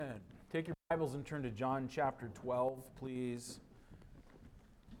Take your Bibles and turn to John chapter 12, please.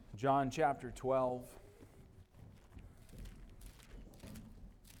 John chapter 12.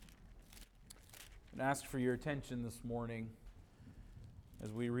 And ask for your attention this morning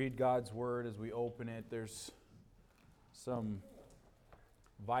as we read God's Word, as we open it. There's some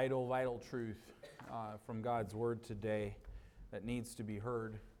vital truth from God's Word today that needs to be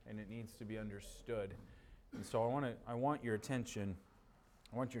heard and it needs to be understood. And so I want your attention.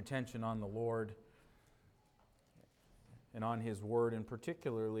 I want your attention on the Lord and on His Word, and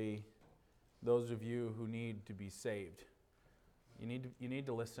particularly those of you who need to be saved. You need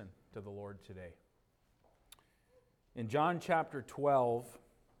to listen to the Lord today. In John chapter 12, I'm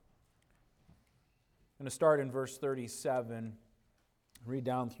going to start in verse 37, read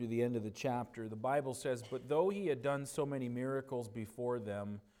down through the end of the chapter. The Bible says, "But though He had done so many miracles before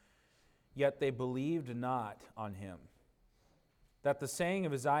them, yet they believed not on Him, that the saying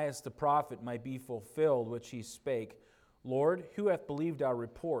of Isaiah the prophet might be fulfilled, which he spake, Lord, who hath believed our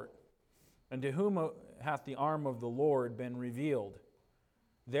report? And to whom hath the arm of the Lord been revealed?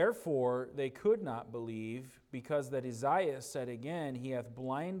 Therefore they could not believe, because that Isaiah said again, He hath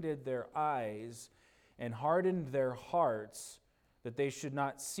blinded their eyes and hardened their hearts, that they should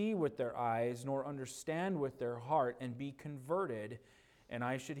not see with their eyes, nor understand with their heart, and be converted, and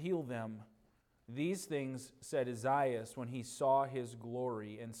I should heal them. These things said Isaiah when he saw His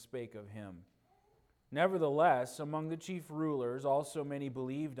glory and spake of Him. Nevertheless, among the chief rulers also many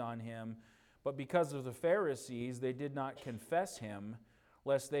believed on Him, but because of the Pharisees they did not confess Him,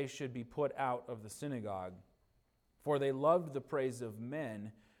 lest they should be put out of the synagogue. For they loved the praise of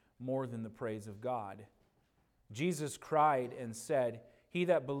men more than the praise of God. Jesus cried and said, He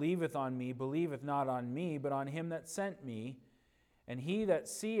that believeth on me believeth not on me, but on Him that sent me. And he that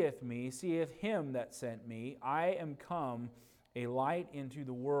seeth me, seeth Him that sent me. I am come a light into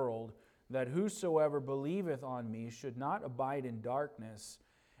the world, that whosoever believeth on me should not abide in darkness.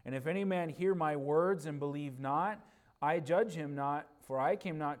 And if any man hear my words and believe not, I judge him not, for I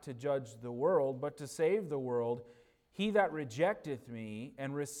came not to judge the world, but to save the world. He that rejecteth me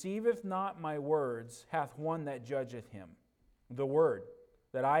and receiveth not my words hath one that judgeth him. The word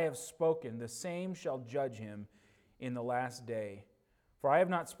that I have spoken, the same shall judge him in the last day. For I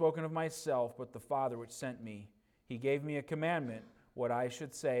have not spoken of myself, but the Father which sent me. He gave me a commandment, what I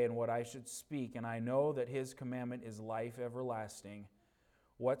should say and what I should speak, and I know that His commandment is life everlasting.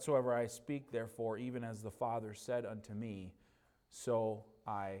 Whatsoever I speak, therefore, even as the Father said unto me, so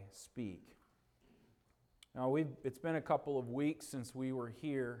I speak." Now, it's been a couple of weeks since we were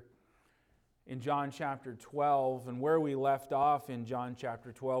here in John chapter 12, and where we left off in John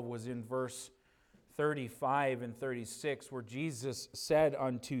chapter 12 was in verse 35 and 36, where Jesus said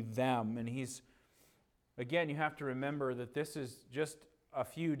unto them, and again, you have to remember that this is just a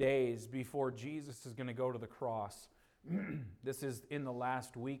few days before Jesus is going to go to the cross. This is in the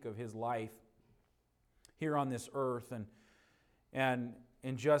last week of His life here on this earth, and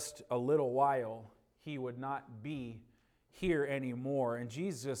in just a little while, He would not be here anymore. And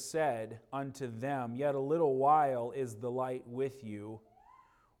Jesus said unto them, Yet a little while is the light with you.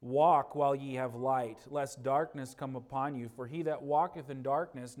 Walk while ye have light, lest darkness come upon you. For he that walketh in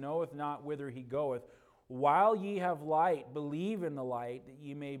darkness knoweth not whither he goeth. While ye have light, believe in the light, that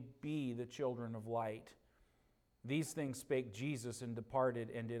ye may be the children of light. These things spake Jesus, and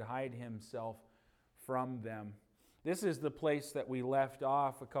departed, and did hide Himself from them. This is the place that we left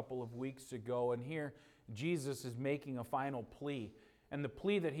off a couple of weeks ago, and here Jesus is making a final plea. And the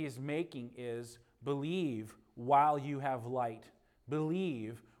plea that He is making is, believe while you have light.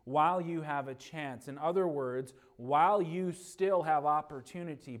 Believe while you have a chance. In other words, while you still have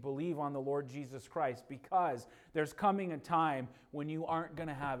opportunity, believe on the Lord Jesus Christ, because there's coming a time when you aren't going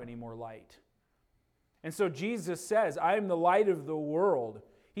to have any more light. And so Jesus says, I am the light of the world.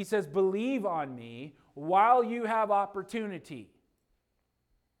 He says, believe on me while you have opportunity.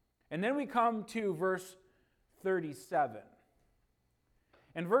 And then we come to verse 37.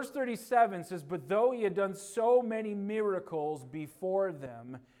 And verse 37 says, But though He had done so many miracles before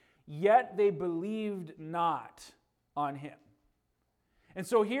them, yet they believed not on Him. And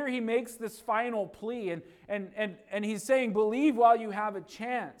so here He makes this final plea, and He's saying, believe while you have a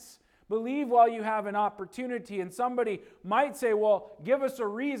chance. Believe while you have an opportunity. And somebody might say, well, give us a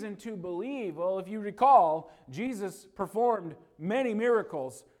reason to believe. Well, if you recall, Jesus performed many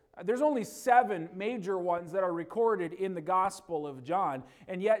miracles. There's only 7 major ones that are recorded in the Gospel of John,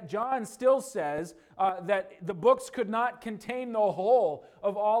 and yet John still says that the books could not contain the whole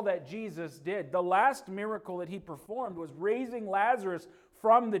of all that Jesus did. The last miracle that He performed was raising Lazarus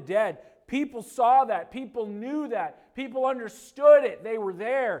from the dead, People saw that. People knew that. People understood it. They were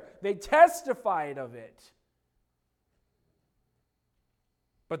there. They testified of it.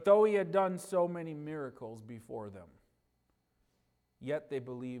 But though he had done so many miracles before them, yet they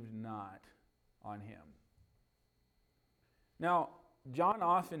believed not on him. Now, John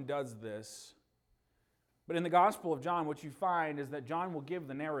often does this, but in the Gospel of John, what you find is that John will give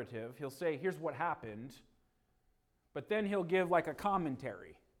the narrative. He'll say, here's what happened, but then he'll give like a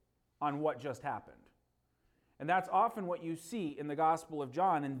commentary on what just happened. And that's often what you see in the Gospel of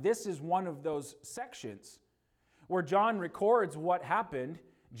John, and this is one of those sections where John records what happened.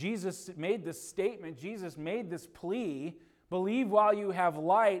 Jesus made this statement, Jesus made this plea, believe while you have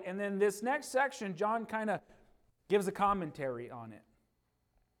light, and then this next section, John kind of gives a commentary on it,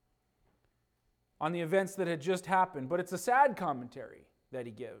 on the events that had just happened. But it's a sad commentary that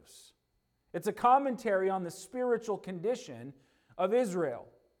he gives. It's a commentary on the spiritual condition of Israel.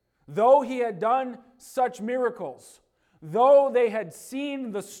 Though he had done such miracles, though they had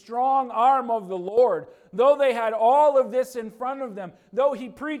seen the strong arm of the Lord, though they had all of this in front of them, though he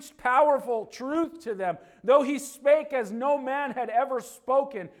preached powerful truth to them, though he spake as no man had ever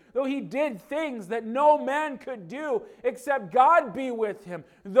spoken, though he did things that no man could do except God be with him,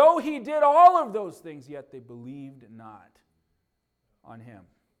 though he did all of those things, yet they believed not on him.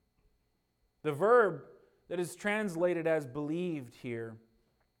 The verb that is translated as believed here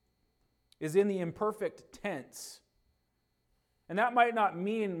is in the imperfect tense. And that might not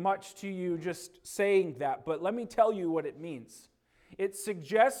mean much to you just saying that, but let me tell you what it means. It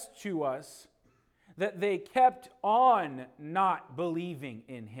suggests to us that they kept on not believing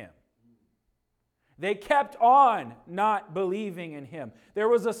in him. They kept on not believing in him. There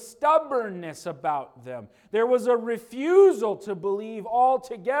was a stubbornness about them. There was a refusal to believe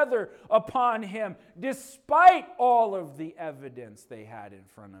altogether upon him, despite all of the evidence they had in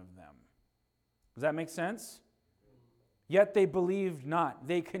front of them. Does that make sense? Yet they believed not.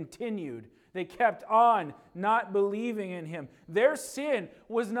 They continued. They kept on not believing in him. Their sin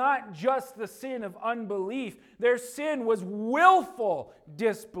was not just the sin of unbelief. Their sin was willful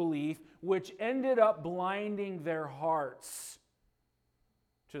disbelief, which ended up blinding their hearts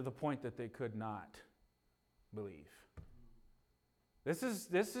to the point that they could not believe. This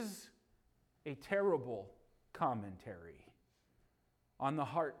is a terrible commentary on the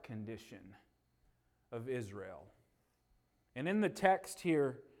heart condition of Israel. And in the text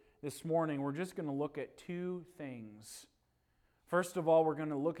here this morning, we're just going to look at two things. First of all, we're going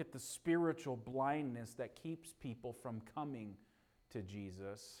to look at the spiritual blindness that keeps people from coming to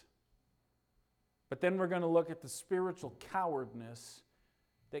Jesus. But then we're going to look at the spiritual cowardness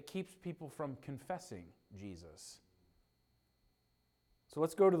that keeps people from confessing Jesus. So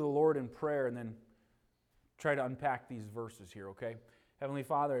let's go to the Lord in prayer and then try to unpack these verses here, okay? Heavenly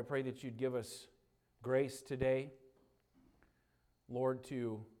Father, I pray that you'd give us grace today, Lord,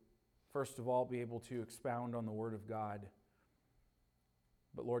 to first of all be able to expound on the Word of God.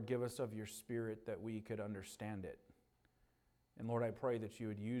 But Lord, give us of your Spirit that we could understand it. And Lord, I pray that you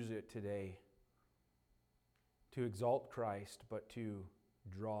would use it today to exalt Christ, but to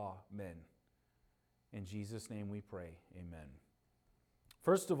draw men. In Jesus' name we pray, amen.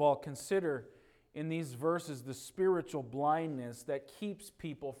 First of all, consider in these verses the spiritual blindness that keeps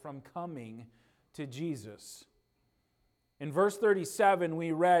people from coming to Jesus. In verse 37,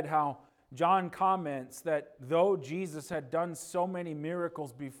 we read how John comments that though Jesus had done so many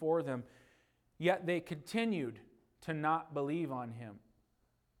miracles before them, yet they continued to not believe on him.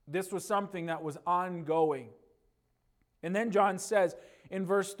 This was something that was ongoing. And then John says in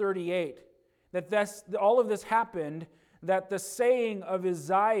verse 38 that all of this happened that the saying of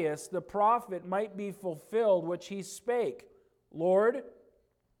Isaiah the prophet might be fulfilled, which he spake, Lord,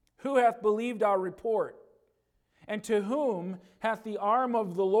 who hath believed our report? And to whom hath the arm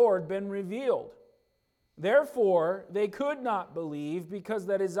of the Lord been revealed? Therefore they could not believe, because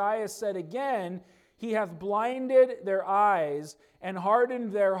that Isaiah said again, he hath blinded their eyes and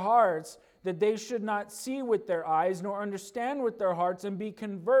hardened their hearts, that they should not see with their eyes, nor understand with their hearts, and be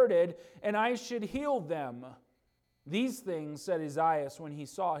converted, and I should heal them. These things said Isaiah when he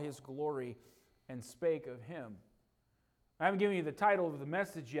saw his glory and spake of him. I haven't given you the title of the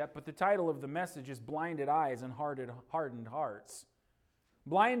message yet, but the title of the message is Blinded Eyes and Hardened Hearts.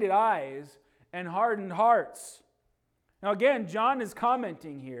 Blinded eyes and hardened hearts. Now again, John is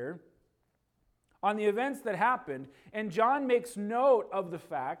commenting here on the events that happened, and John makes note of the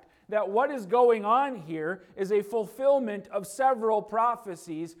fact that what is going on here is a fulfillment of several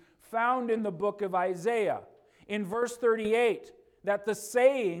prophecies found in the book of Isaiah. In verse 38, that the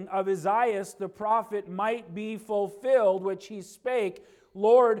saying of Isaiah the prophet might be fulfilled, which he spake,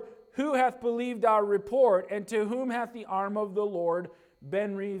 Lord, who hath believed our report, and to whom hath the arm of the Lord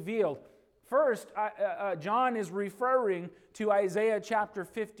been revealed? First, John is referring to Isaiah chapter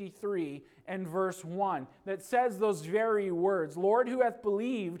 53 and verse 1 that says those very words, Lord, who hath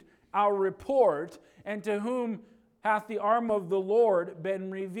believed our report, and to whom hath the arm of the Lord been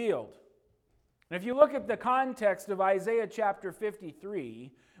revealed? And if you look at the context of Isaiah chapter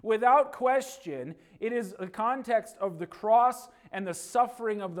 53, without question, it is a context of the cross and the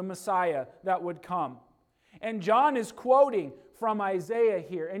suffering of the Messiah that would come. And John is quoting from Isaiah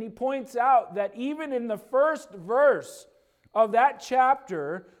here, and he points out that even in the first verse of that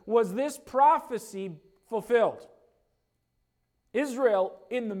chapter was this prophecy fulfilled. Israel,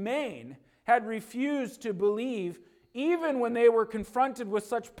 in the main, had refused to believe even when they were confronted with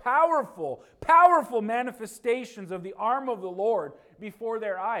such powerful manifestations of the arm of the Lord before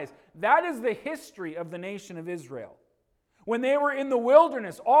their eyes. That is the history of the nation of Israel. When they were in the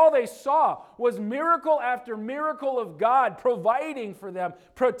wilderness, all they saw was miracle after miracle of God providing for them,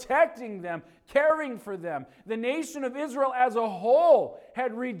 protecting them, caring for them. The nation of Israel as a whole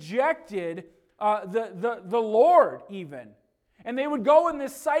had rejected the Lord even. And they would go in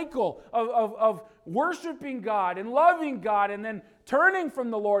this cycle of worshiping God and loving God and then turning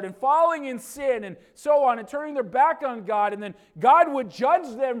from the Lord and falling in sin and so on and turning their back on God. And then God would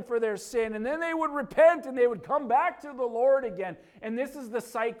judge them for their sin. And then they would repent and they would come back to the Lord again. And this is the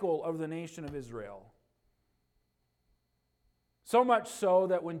cycle of the nation of Israel. So much so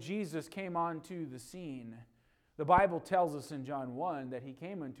that when Jesus came onto the scene, the Bible tells us in John 1 that he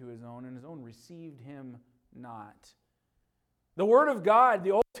came unto his own and his own received him not. The Word of God,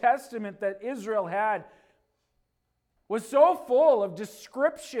 the Old Testament that Israel had, was so full of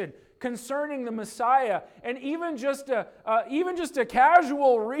description concerning the Messiah, and even just a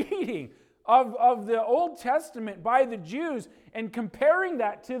casual reading of the Old Testament by the Jews and comparing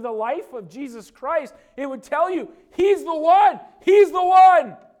that to the life of Jesus Christ, it would tell you, He's the one! He's the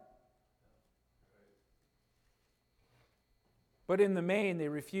one! But in the main, they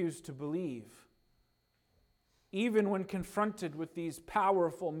refused to believe. Even when confronted with these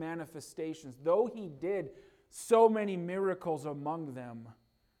powerful manifestations, though he did so many miracles among them,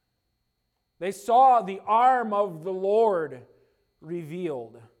 they saw the arm of the Lord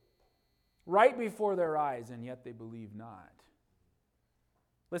revealed right before their eyes, and yet they believed not.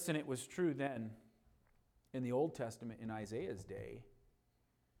 Listen, it was true then in the Old Testament in Isaiah's day.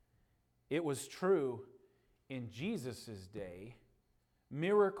 It was true in Jesus' day.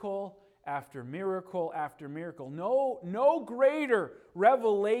 Miracle after miracle after miracle. No greater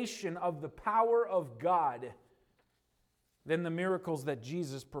revelation of the power of God than the miracles that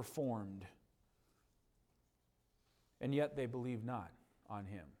Jesus performed. And yet they believe not on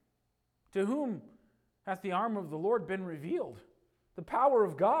him. To whom hath the arm of the Lord been revealed? The power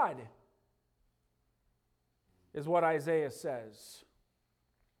of God is what Isaiah says.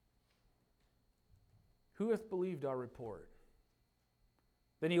 Who hath believed our report?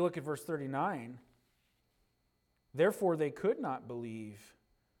 Then you look at verse 39. Therefore they could not believe,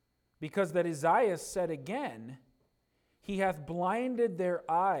 because that Isaiah said again, He hath blinded their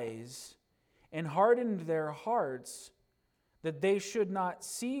eyes and hardened their hearts, that they should not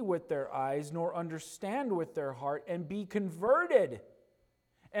see with their eyes, nor understand with their heart, and be converted,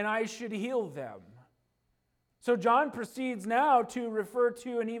 and I should heal them. So John proceeds now to refer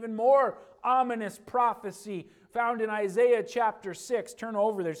to an even more ominous prophecy found in Isaiah chapter 6. Turn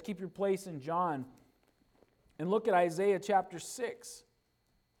over there, just keep your place in John, and look at Isaiah chapter 6.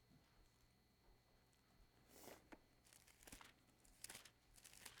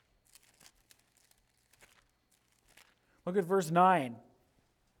 Look at verse 9.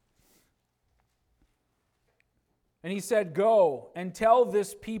 And he said, Go and tell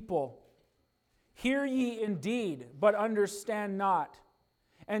this people, hear ye indeed, but understand not,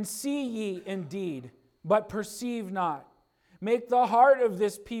 and see ye indeed, but perceive not. Make the heart of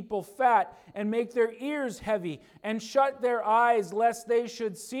this people fat, and make their ears heavy, and shut their eyes, lest they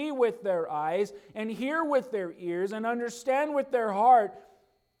should see with their eyes, and hear with their ears, and understand with their heart,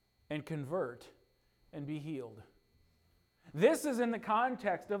 and convert, and be healed. This is in the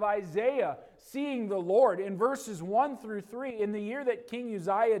context of Isaiah seeing the Lord. In verses 1 through 3, in the year that King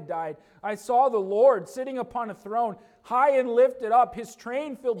Uzziah died, I saw the Lord sitting upon a throne, high and lifted up. His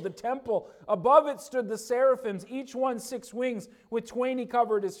train filled the temple. Above it stood the seraphims, each one 6 wings. With 2 he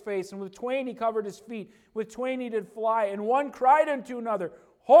covered his face, and with 2 he covered his feet. With 2 he did fly. And one cried unto another,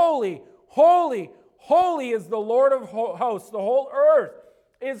 Holy, holy, holy is the Lord of hosts. The whole earth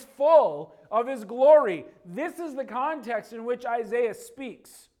is full of His glory. This is the context in which Isaiah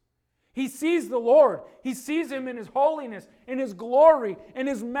speaks. He sees the Lord. He sees Him in His holiness, in His glory, in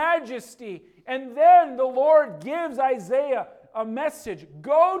His majesty. And then the Lord gives Isaiah a message.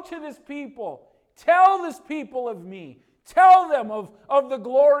 Go to this people. Tell this people of me. Tell them of the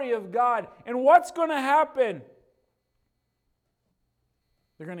glory of God. And what's going to happen?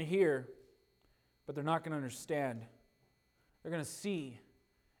 They're going to hear, but they're not going to understand. They're going to see,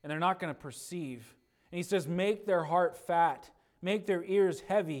 and they're not going to perceive. And He says, make their heart fat. Make their ears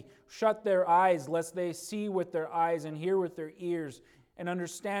heavy. Shut their eyes, lest they see with their eyes and hear with their ears and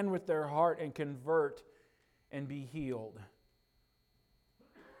understand with their heart and convert and be healed.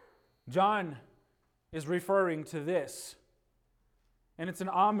 John is referring to this. And it's an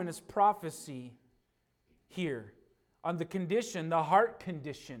ominous prophecy here on the condition, the heart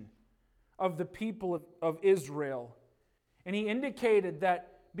condition of the people of Israel. And he indicated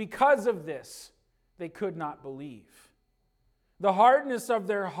that because of this, they could not believe. The hardness of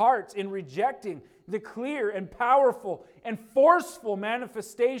their hearts in rejecting the clear and powerful and forceful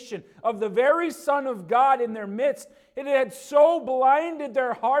manifestation of the very Son of God in their midst, it had so blinded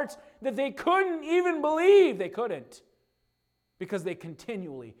their hearts that they couldn't even believe. They couldn't. Because they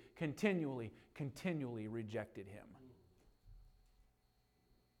continually rejected Him.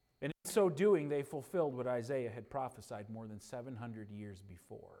 And in so doing, they fulfilled what Isaiah had prophesied more than 700 years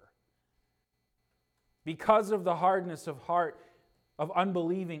before. Because of the hardness of heart of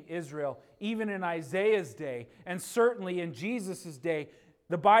unbelieving Israel, even in Isaiah's day, and certainly in Jesus' day,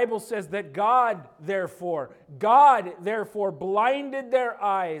 the Bible says that God therefore blinded their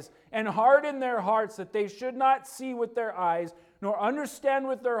eyes and hardened their hearts that they should not see with their eyes, nor understand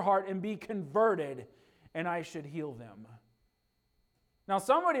with their heart and be converted, and I should heal them. Now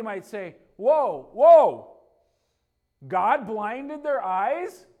somebody might say, whoa, God blinded their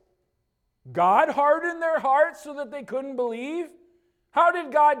eyes? God hardened their hearts so that they couldn't believe? How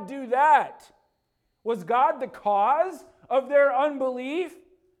did God do that? Was God the cause of their unbelief?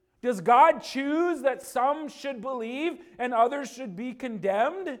 Does God choose that some should believe and others should be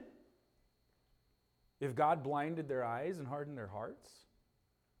condemned? If God blinded their eyes and hardened their hearts?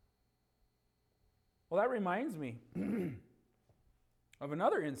 Well, that reminds me of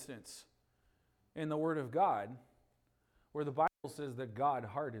another instance in the Word of God where the Bible says that God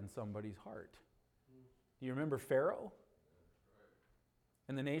hardened somebody's heart. Do you remember Pharaoh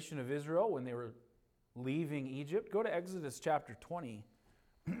and the nation of Israel when they were leaving Egypt? Go to Exodus chapter 20.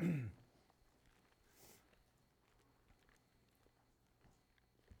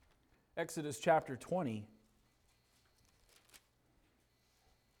 Exodus chapter 20.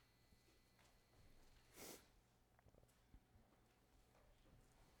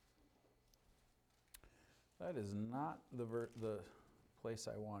 That is not the place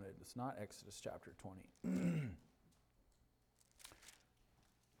I wanted. It's not Exodus chapter 20.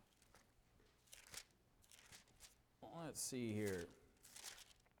 Let's see here.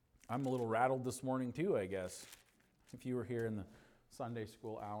 I'm a little rattled this morning too, I guess, if you were here in the Sunday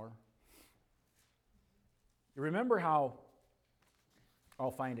school hour. You remember how,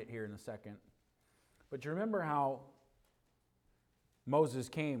 I'll find it here in a second, but you remember how Moses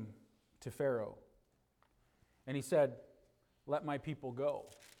came to Pharaoh and he said, let my people go.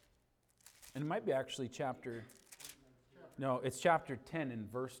 And it might be actually it's chapter 10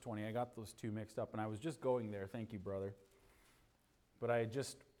 and verse 20. I got those two mixed up, and I was just going there. Thank you, brother. But I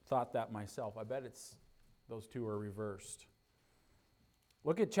just thought that myself. I bet those two are reversed.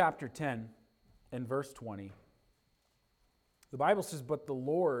 Look at chapter 10 and verse 20. The Bible says, but the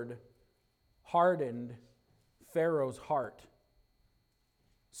Lord hardened Pharaoh's heart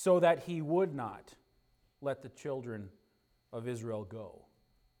so that he would not let the children of Israel go.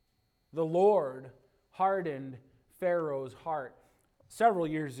 The Lord hardened Pharaoh's heart. Several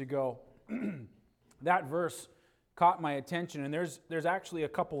years ago, that verse caught my attention, and there's actually a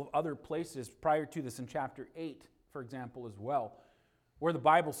couple of other places prior to this in chapter 8, for example, as well, where the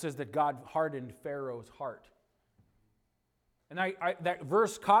Bible says that God hardened Pharaoh's heart. And that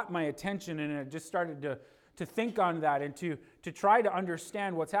verse caught my attention, and I just started to think on that and to try to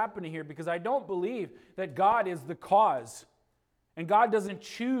understand what's happening here, because I don't believe that God is the cause. And God doesn't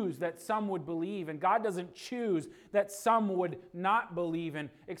choose that some would believe, and God doesn't choose that some would not believe and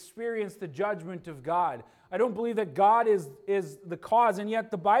experience the judgment of God. I don't believe that God is the cause, and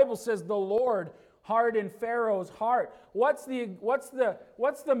yet the Bible says the Lord hardened Pharaoh's heart. What's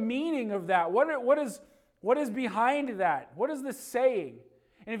the meaning of that? What is behind that? What is this saying?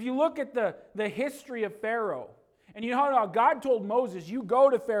 And if you look at the history of Pharaoh, and you know how God told Moses, you go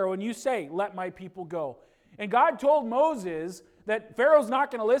to Pharaoh and you say, let my people go. And God told Moses that Pharaoh's not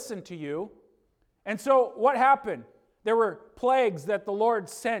going to listen to you. And so what happened? There were plagues that the Lord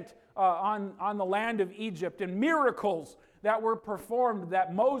sent on the land of Egypt, and miracles that were performed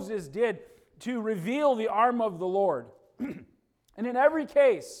that Moses did to reveal the arm of the Lord. And in every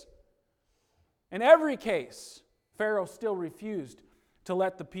case, Pharaoh still refused to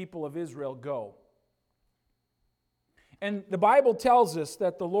let the people of Israel go. And the Bible tells us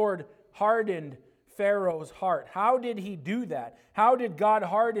that the Lord hardened Pharaoh's heart. How did he do that? How did God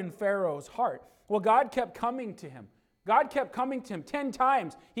harden Pharaoh's heart? Well, God kept coming to him. 10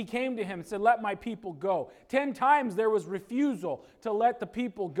 times he came to him and said, let my people go. 10 times there was refusal to let the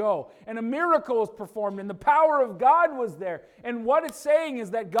people go. And a miracle was performed, and the power of God was there. And what it's saying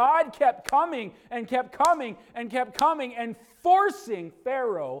is that God kept coming and kept coming and kept coming and forcing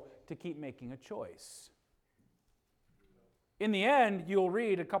Pharaoh to keep making a choice. In the end, you'll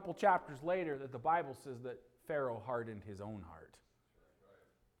read a couple chapters later that the Bible says that Pharaoh hardened his own heart.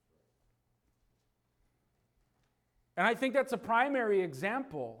 And I think that's a primary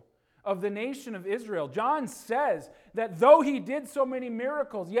example of the nation of Israel. John says that though he did so many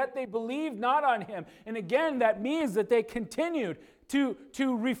miracles, yet they believed not on him. And again, that means that they continued to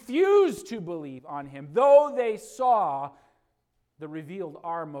refuse to believe on him, though they saw the revealed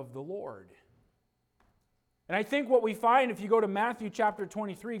arm of the Lord. And I think what we find, if you go to Matthew chapter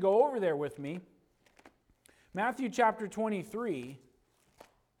 23, go over there with me. Matthew chapter 23,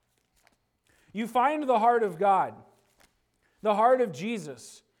 you find the heart of God. The heart of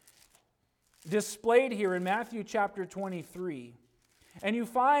Jesus displayed here in Matthew chapter 23. And you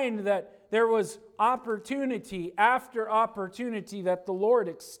find that there was opportunity after opportunity that the Lord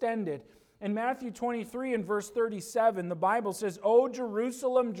extended. In Matthew 23 and verse 37, the Bible says, O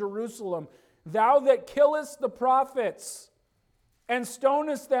Jerusalem, Jerusalem, thou that killest the prophets and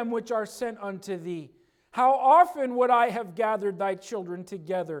stonest them which are sent unto thee, how often would I have gathered thy children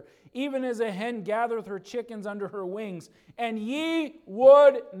together, even as a hen gathereth her chickens under her wings, and ye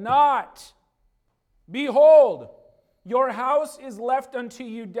would not. Behold, your house is left unto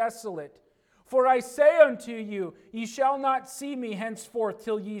you desolate. For I say unto you, ye shall not see me henceforth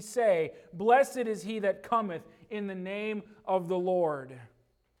till ye say, Blessed is he that cometh in the name of the Lord.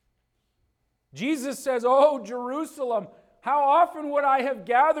 Jesus says, O Jerusalem, how often would I have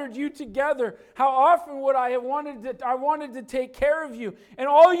gathered you together? How often would I wanted to take care of you? And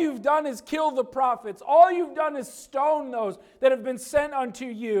all you've done is kill the prophets. All you've done is stone those that have been sent unto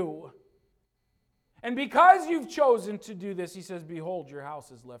you. And because you've chosen to do this, he says, behold, your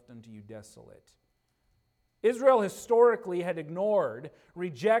house is left unto you desolate. Israel historically had ignored,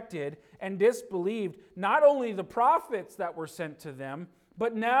 rejected, and disbelieved not only the prophets that were sent to them,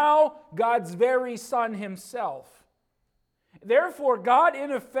 but now God's very Son himself. Therefore, God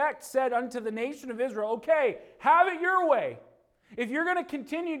in effect said unto the nation of Israel, okay, have it your way. If you're going to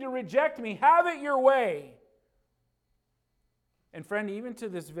continue to reject me, have it your way. And friend, even to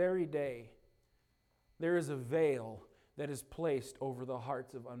this very day, there is a veil that is placed over the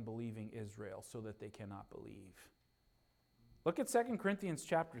hearts of unbelieving Israel so that they cannot believe. Look at 2 Corinthians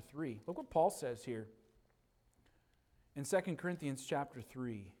chapter 3. Look what Paul says here. In 2 Corinthians chapter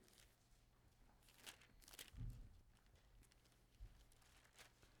 3.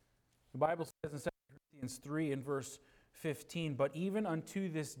 The Bible says in 2 Corinthians 3 and verse 15, but even unto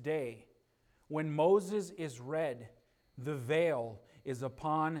this day, when Moses is read, the veil is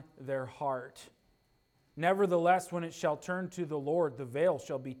upon their heart. Nevertheless, when it shall turn to the Lord, the veil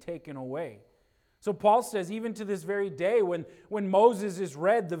shall be taken away. So Paul says, even to this very day, when Moses is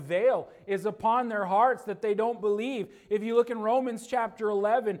read, the veil is upon their hearts that they don't believe. If you look in Romans chapter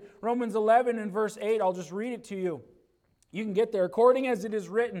 11, Romans 11 and verse 8, I'll just read it to you. You can get there. According as it is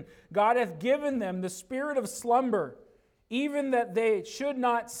written, God hath given them the spirit of slumber, even that they should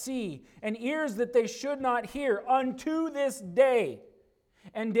not see, and ears that they should not hear, unto this day.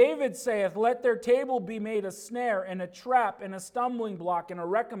 And David saith, let their table be made a snare, and a trap, and a stumbling block, and a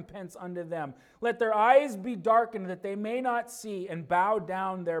recompense unto them. Let their eyes be darkened, that they may not see, and bow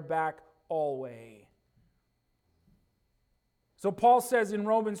down their back alway. So Paul says in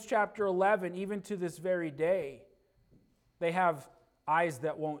Romans chapter 11, even to this very day, they have eyes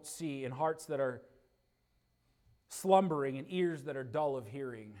that won't see, and hearts that are slumbering, and ears that are dull of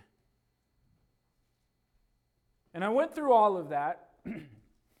hearing. And I went through all of that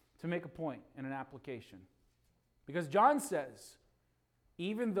to make a point and an application. Because John says,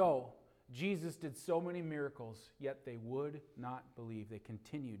 even though Jesus did so many miracles, yet they would not believe. They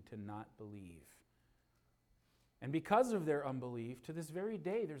continued to not believe. And because of their unbelief, to this very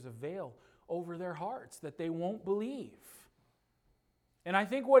day, there's a veil over their hearts that they won't believe. And I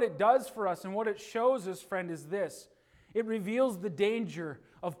think what it does for us and what it shows us, friend, is this. It reveals the danger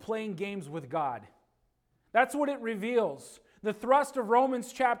of playing games with God. That's what it reveals. The thrust of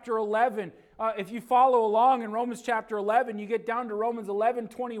Romans chapter 11, if you follow along in Romans chapter 11, you get down to Romans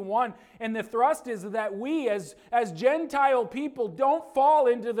 11:21, and the thrust is that we as Gentile people don't fall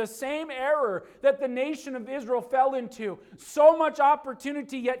into the same error that the nation of Israel fell into. So much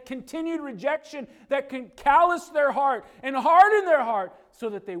opportunity, yet continued rejection that can callous their heart and harden their heart so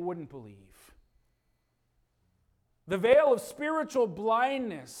that they wouldn't believe. The veil of spiritual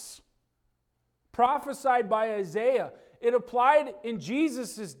blindness prophesied by Isaiah, it applied in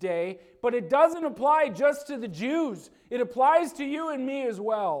Jesus' day, but it doesn't apply just to the Jews. It applies to you and me as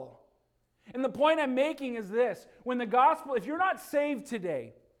well. And the point I'm making is this. When the gospel, if you're not saved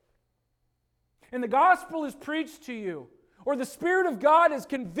today, and the gospel is preached to you, or the Spirit of God has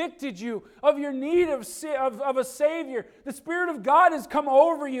convicted you of your need of a Savior, the Spirit of God has come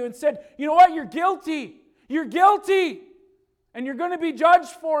over you and said, you know what, you're guilty. You're guilty. And you're going to be judged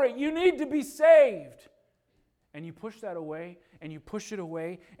for it. You need to be saved. And you push that away, and you push it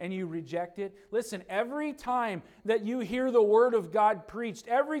away, and you reject it. Listen, every time that you hear the Word of God preached,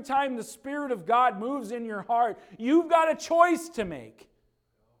 every time the Spirit of God moves in your heart, you've got a choice to make.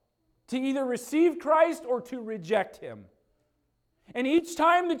 To either receive Christ or to reject Him. And each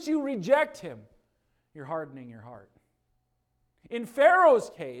time that you reject Him, you're hardening your heart. In Pharaoh's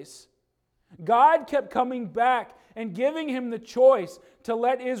case, God kept coming back and giving him the choice to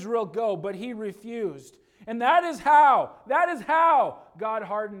let Israel go, but he refused. And that is how God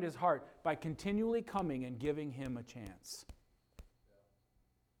hardened his heart, by continually coming and giving him a chance.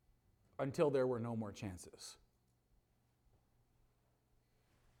 Until there were no more chances.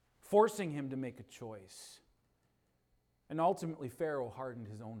 Forcing him to make a choice. And ultimately Pharaoh hardened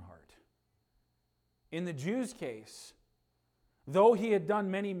his own heart. In the Jews' case, though he had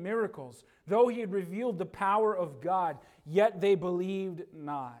done many miracles, though he had revealed the power of God, yet they believed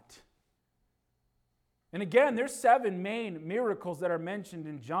not. And again, there's 7 main miracles that are mentioned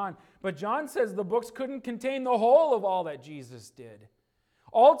in John. But John says the books couldn't contain the whole of all that Jesus did.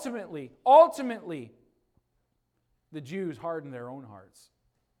 Ultimately, the Jews hardened their own hearts.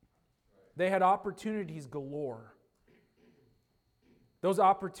 They had opportunities galore. Those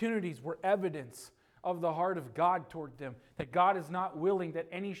opportunities were evidence of the heart of God toward them, that God is not willing that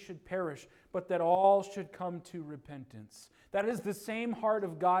any should perish, but that all should come to repentance. That is the same heart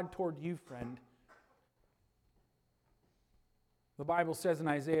of God toward you, friend. The Bible says in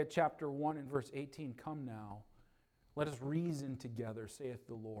Isaiah chapter 1 and verse 18, "Come now, let us reason together, saith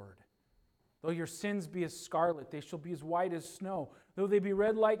the Lord. Though your sins be as scarlet, they shall be as white as snow. Though they be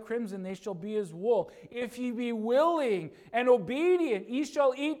red like crimson, they shall be as wool. If ye be willing and obedient, ye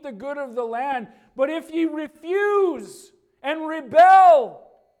shall eat the good of the land. But if ye refuse and rebel,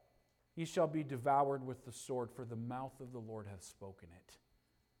 ye shall be devoured with the sword, for the mouth of the Lord hath spoken it."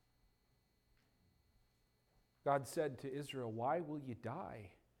 God said to Israel, "Why will ye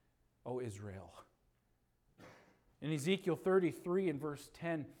die, O Israel?" In Ezekiel 33 and verse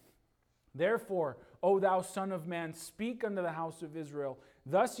 10, "Therefore, O thou son of man, speak unto the house of Israel.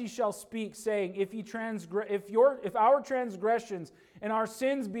 Thus ye shall speak, saying, if our transgressions and our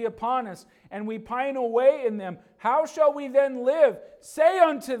sins be upon us, and we pine away in them, how shall we then live? Say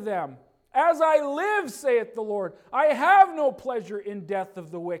unto them, As I live, saith the Lord, I have no pleasure in death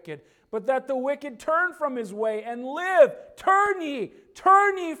of the wicked, but that the wicked turn from his way and live. Turn ye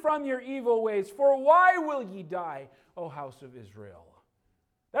from your evil ways. For why will ye die, O house of Israel?"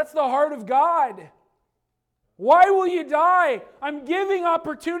 That's the heart of God. Why will you die? I'm giving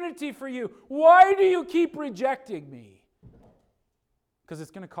opportunity for you. Why do you keep rejecting me? Because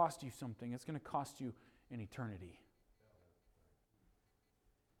it's going to cost you something. It's going to cost you an eternity.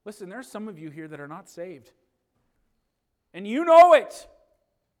 Listen, there's some of you here that are not saved. And you know it.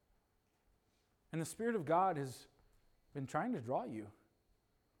 And the Spirit of God has been trying to draw you.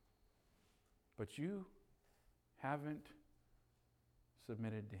 But you haven't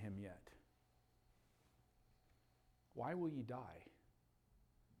submitted to Him yet. Why will you die?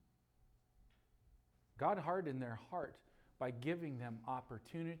 God hardened their heart by giving them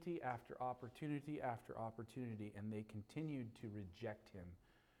opportunity after opportunity after opportunity, and they continued to reject Him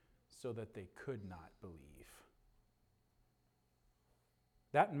so that they could not believe.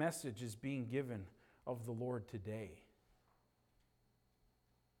 That message is being given of the Lord today.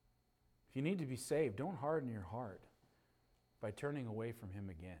 If you need to be saved, don't harden your heart by turning away from Him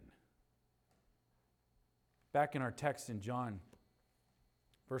again. Back in our text in John,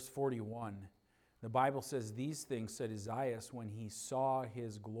 verse 41, the Bible says, "These things said Isaiah when he saw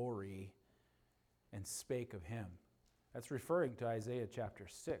His glory and spake of Him." That's referring to Isaiah chapter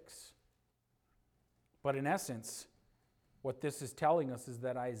 6. But in essence, what this is telling us is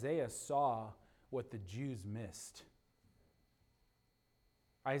that Isaiah saw what the Jews missed.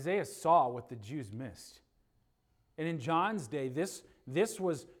 Isaiah saw what the Jews missed. And in John's day, this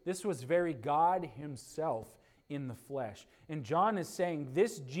was very God himself in the flesh. And John is saying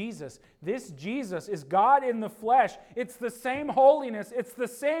this Jesus is God in the flesh. It's the same holiness. It's the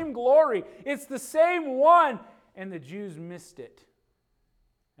same glory. It's the same one. And the Jews missed it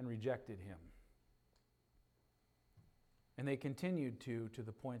and rejected him. And they continued to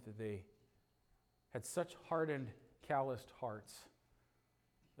the point that they had such hardened, calloused hearts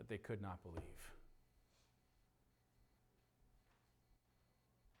that they could not believe.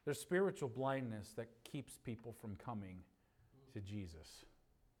 There's spiritual blindness that keeps people from coming to Jesus.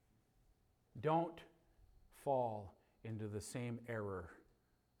 Don't fall into the same error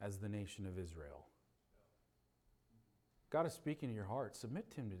as the nation of Israel. God is speaking to your heart.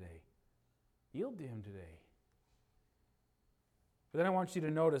 Submit to him today. Yield to him today. But then I want you to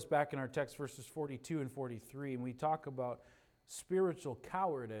notice back in our text, verses 42 and 43, and we talk about spiritual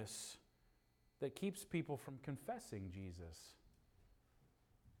cowardice that keeps people from confessing Jesus.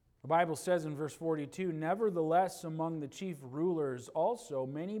 The Bible says in verse 42, "Nevertheless, among the chief rulers also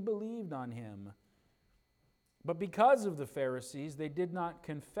many believed on him. But because of the Pharisees, they did not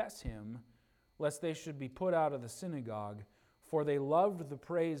confess him, lest they should be put out of the synagogue, for they loved the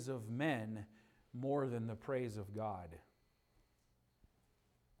praise of men more than the praise of God."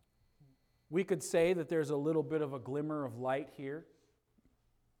 We could say that there's a little bit of a glimmer of light here.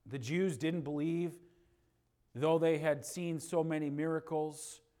 The Jews didn't believe, though they had seen so many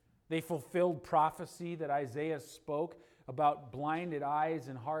miracles. They fulfilled prophecy that Isaiah spoke about blinded eyes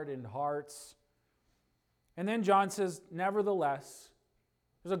and hardened hearts. And then John says, nevertheless,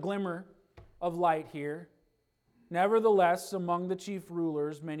 there's a glimmer of light here. Nevertheless, among the chief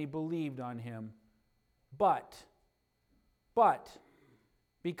rulers, many believed on him. But,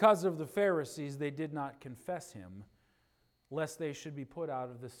 because of the Pharisees, they did not confess him, lest they should be put out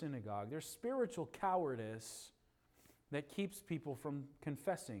of the synagogue. There's spiritual cowardice that keeps people from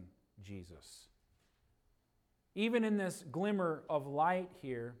confessing Jesus. Even in this glimmer of light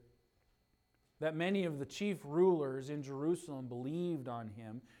here, that many of the chief rulers in Jerusalem believed on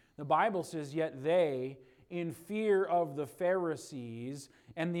him, the Bible says, yet they, in fear of the Pharisees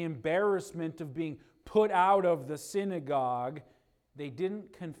and the embarrassment of being put out of the synagogue, they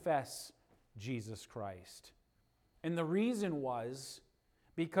didn't confess Jesus Christ. And the reason was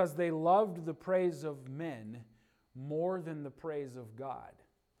because they loved the praise of men more than the praise of God.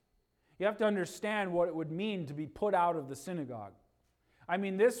 You have to understand what it would mean to be put out of the synagogue. I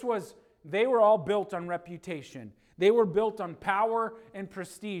mean, they were all built on reputation. They were built on power and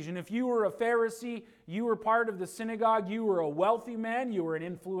prestige. And if you were a Pharisee, you were part of the synagogue, you were a wealthy man, you were an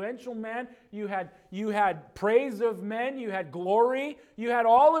influential man, you had praise of men, you had glory, you had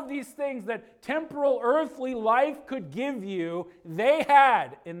all of these things that temporal earthly life could give you, they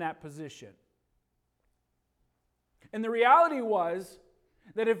had in that position. And the reality was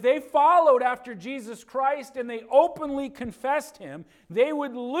that if they followed after Jesus Christ and they openly confessed him, they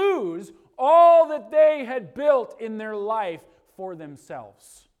would lose all that they had built in their life for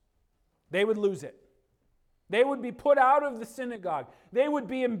themselves. They would lose it. They would be put out of the synagogue. They would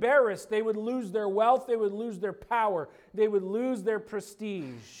be embarrassed. They would lose their wealth. They would lose their power. They would lose their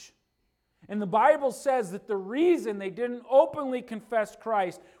prestige. And the Bible says that the reason they didn't openly confess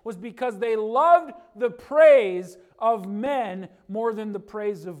Christ was because they loved the praise of men more than the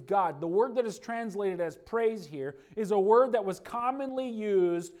praise of God. The word that is translated as praise here is a word that was commonly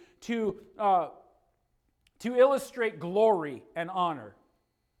used to illustrate glory and honor.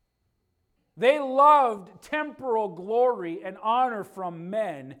 They loved temporal glory and honor from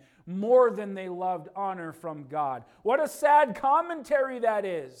men more than they loved honor from God. What a sad commentary that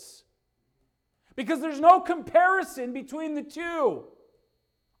is. Because there's no comparison between the two.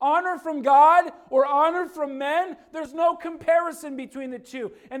 Honor from God or honor from men, there's no comparison between the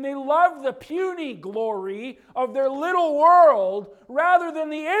two. And they love the puny glory of their little world rather than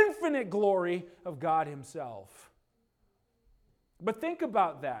the infinite glory of God himself. But think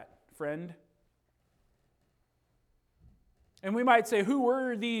about that, friend. And we might say, who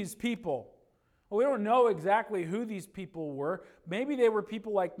were these people? Well, we don't know exactly who these people were. Maybe they were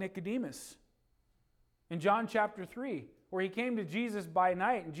people like Nicodemus. In John chapter 3, where he came to Jesus by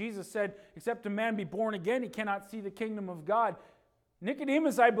night, and Jesus said, except a man be born again, he cannot see the kingdom of God.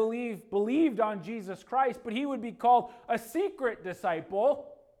 Nicodemus, I believe, believed on Jesus Christ, but he would be called a secret disciple.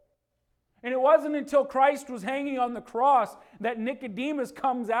 And it wasn't until Christ was hanging on the cross that Nicodemus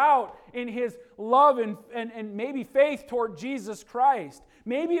comes out in his love and maybe faith toward Jesus Christ.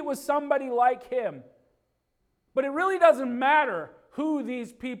 Maybe it was somebody like him. But it really doesn't matter who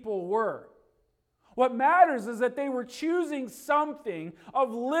these people were. What matters is that they were choosing something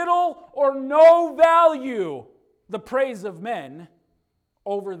of little or no value, the praise of men,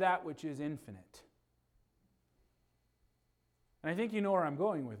 over that which is infinite. And I think you know where I'm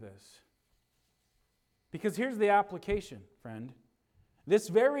going with this. Because here's the application, friend. This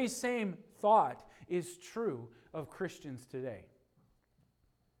very same thought is true of Christians today.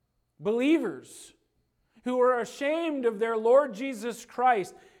 Believers who are ashamed of their Lord Jesus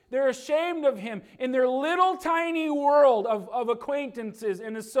Christ, they're ashamed of Him in their little tiny world of acquaintances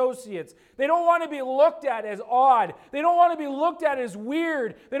and associates. They don't want to be looked at as odd. They don't want to be looked at as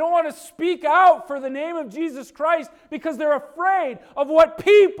weird. They don't want to speak out for the name of Jesus Christ because they're afraid of what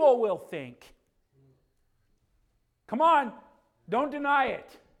people will think. Come on, don't deny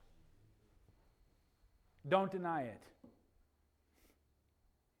it. Don't deny it.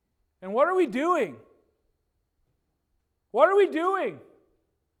 And what are we doing? What are we doing?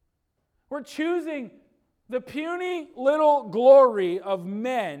 We're choosing the puny little glory of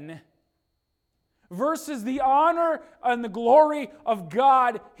men versus the honor and the glory of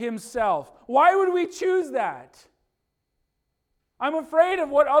God Himself. Why would we choose that? I'm afraid of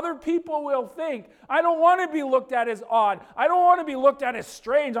what other people will think. I don't want to be looked at as odd. I don't want to be looked at as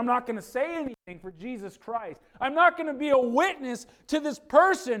strange. I'm not going to say anything for Jesus Christ. I'm not going to be a witness to this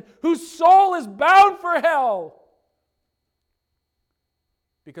person whose soul is bound for hell.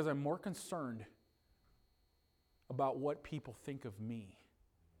 Because I'm more concerned about what people think of me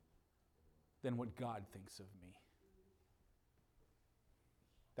than what God thinks of me.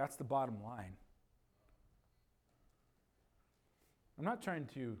 That's the bottom line. I'm not trying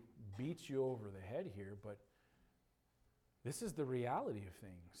to beat you over the head here, but this is the reality of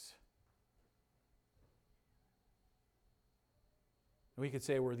things. We could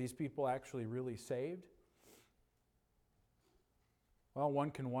say, were these people actually really saved? Well,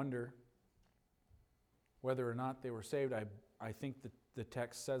 one can wonder whether or not they were saved. I think that the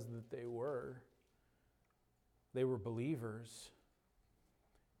text says that they were. They were believers,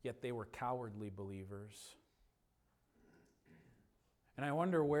 yet they were cowardly believers. And I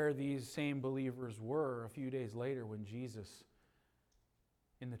wonder where these same believers were a few days later when Jesus,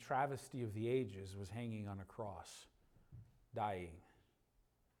 in the travesty of the ages, was hanging on a cross, dying.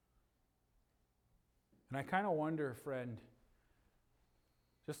 And I kind of wonder, friend,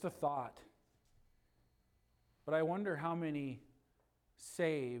 just a thought, but I wonder how many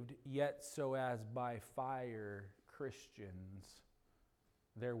saved, yet so as by fire Christians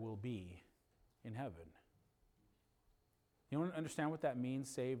there will be in heaven. You don't understand what that means,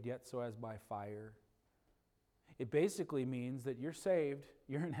 saved yet so as by fire? It basically means that you're saved,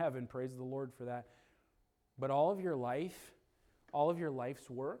 you're in heaven, praise the Lord for that. But all of your life, all of your life's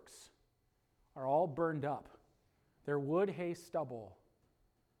works are all burned up. They're wood, hay, stubble.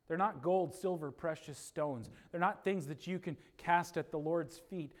 They're not gold, silver, precious stones. They're not things that you can cast at the Lord's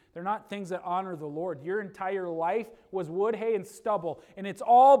feet. They're not things that honor the Lord. Your entire life was wood, hay, and stubble, and it's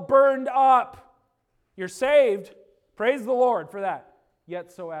all burned up. You're saved. Praise the Lord for that. Yet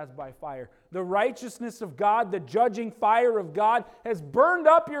so as by fire. The righteousness of God, the judging fire of God has burned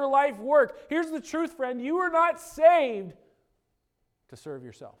up your life work. Here's the truth, friend. You are not saved to serve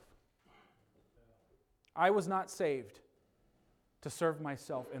yourself. I was not saved to serve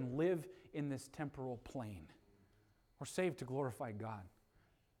myself and live in this temporal plane. We're saved to glorify God.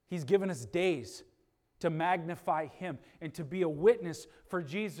 He's given us days to magnify Him and to be a witness for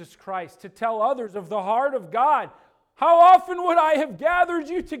Jesus Christ, to tell others of the heart of God. How often would I have gathered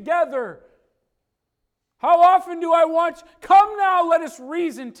you together? How often do I want you? Come now, let us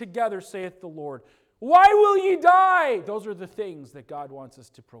reason together, saith the Lord. Why will ye die? Those are the things that God wants us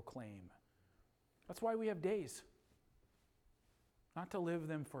to proclaim. That's why we have days. Not to live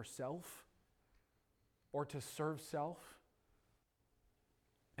them for self or to serve self.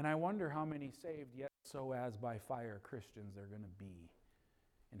 And I wonder how many saved, yet so as by fire Christians there are going to be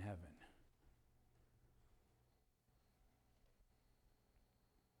in heaven.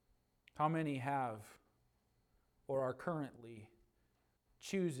 How many have or are currently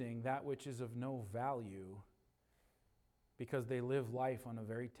choosing that which is of no value because they live life on a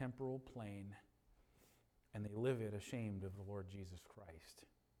very temporal plane and they live it ashamed of the Lord Jesus Christ?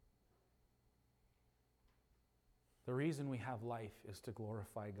 The reason we have life is to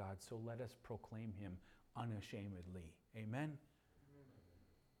glorify God, so let us proclaim Him unashamedly. Amen?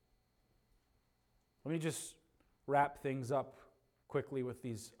 Let me just wrap things up quickly with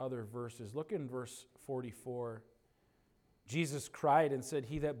these other verses. Look in verse 44. Jesus cried and said,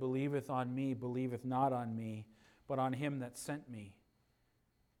 He that believeth on me believeth not on me, but on Him that sent me.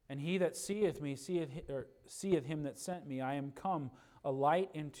 And he that seeth me seeth him that sent me. I am come a light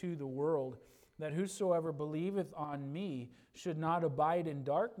into the world, that whosoever believeth on me should not abide in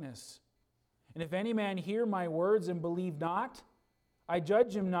darkness. And if any man hear my words and believe not, I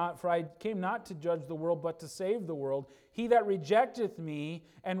judge him not, for I came not to judge the world, but to save the world. He that rejecteth me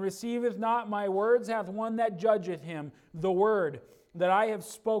and receiveth not my words hath one that judgeth him. The word that I have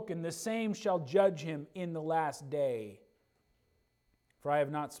spoken, the same shall judge him in the last day. For I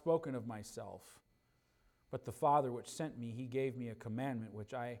have not spoken of myself, but the Father which sent me, he gave me a commandment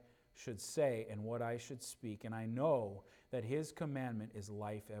which I should say and what I should speak. And I know that his commandment is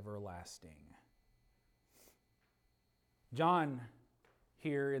life everlasting. John,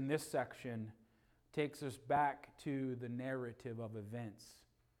 here in this section, takes us back to the narrative of events.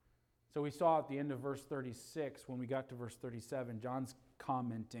 So we saw at the end of verse 36, when we got to verse 37, John's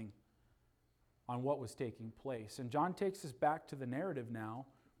commenting on what was taking place. And John takes us back to the narrative now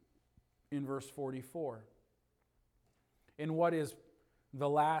in verse 44. In what is the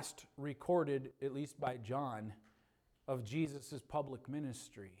last recorded, at least by John, of Jesus' public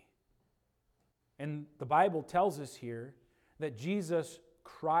ministry. And the Bible tells us here that Jesus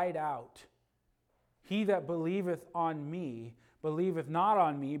cried out, "He that believeth on me, believeth not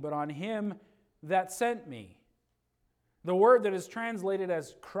on me, but on him that sent me." The word that is translated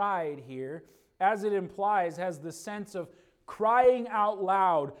as cried here, as it implies, has the sense of crying out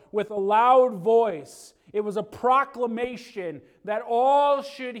loud with a loud voice. It was a proclamation that all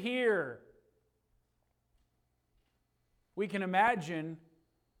should hear. We can imagine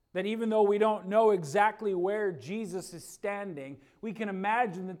that even though we don't know exactly where Jesus is standing, we can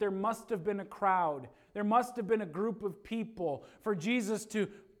imagine that there must have been a crowd. There must have been a group of people for Jesus to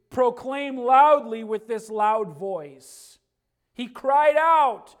proclaim loudly with this loud voice. He cried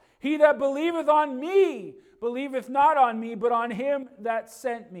out, "He that believeth on me, believeth not on me, but on him that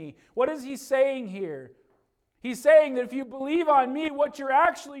sent me." What is he saying here? He's saying that if you believe on me, what you're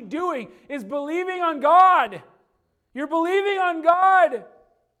actually doing is believing on God. You're believing on God.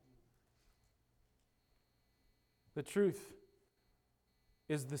 The truth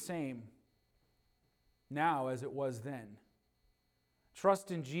is the same now as it was then.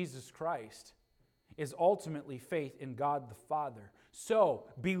 Trust in Jesus Christ is ultimately faith in God the Father. So,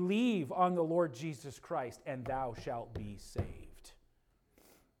 believe on the Lord Jesus Christ, and thou shalt be saved.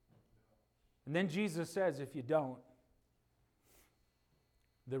 And then Jesus says, if you don't,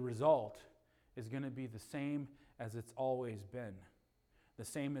 the result is going to be the same as it's always been. The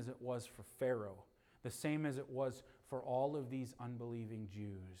same as it was for Pharaoh. The same as it was for all of these unbelieving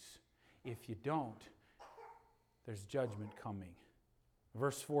Jews. If you don't, there's judgment coming.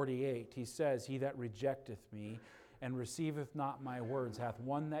 Verse 48, he says, "He that rejecteth me and receiveth not my words hath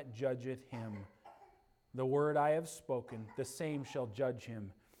one that judgeth him. The word I have spoken, the same shall judge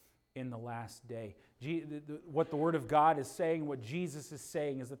him in the last day." What the Word of God is saying, what Jesus is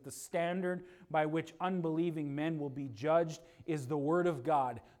saying, is that the standard by which unbelieving men will be judged is the Word of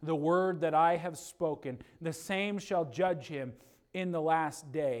God. The word that I have spoken, the same shall judge him in the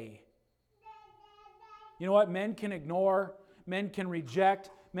last day. You know what? Men can ignore, men can reject,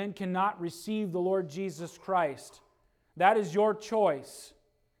 men cannot receive the Lord Jesus Christ. That is your choice.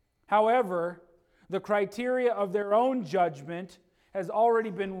 However, the criteria of their own judgment has already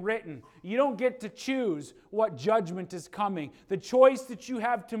been written. You don't get to choose what judgment is coming. The choice that you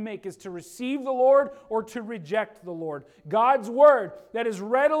have to make is to receive the Lord or to reject the Lord. God's Word that is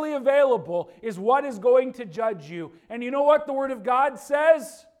readily available is what is going to judge you. And you know what the Word of God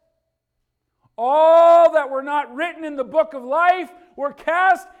says? All that were not written in the book of life were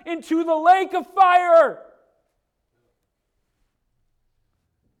cast into the lake of fire.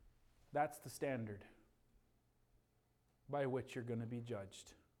 That's the standard by which you're going to be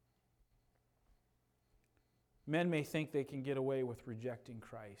judged. Men may think they can get away with rejecting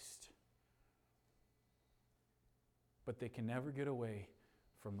Christ, but they can never get away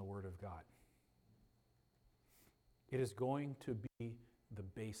from the Word of God. It is going to be the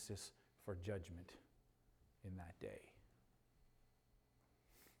basis for judgment in that day.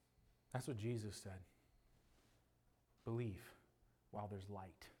 That's what Jesus said. Believe while there's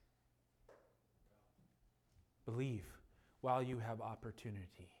light. Believe while you have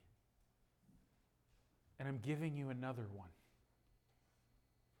opportunity. And I'm giving you another one.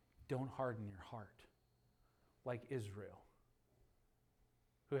 Don't harden your heart like Israel,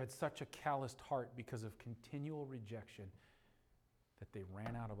 who had such a calloused heart because of continual rejection that they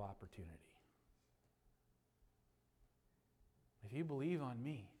ran out of opportunity. If you believe on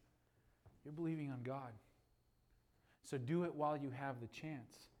me, you're believing on God. So do it while you have the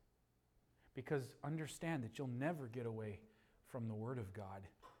chance. Because understand that you'll never get away from the Word of God.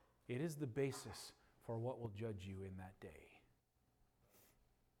 It is the basis for what will judge you in that day.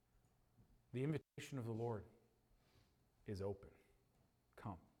 The invitation of the Lord is open.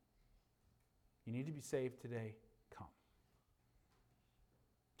 Come. You need to be saved today? Come.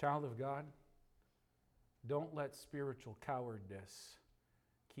 Child of God, don't let spiritual cowardice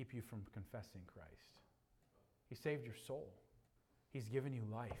keep you from confessing Christ. He saved your soul. He's given you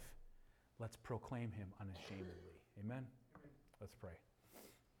life. Let's proclaim him unashamedly. Amen? Let's pray.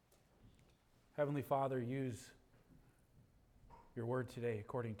 Heavenly Father, use your word today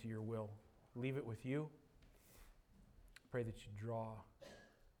according to your will. Leave it with you. Pray that you draw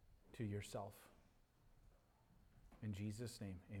to yourself. In Jesus' name, amen.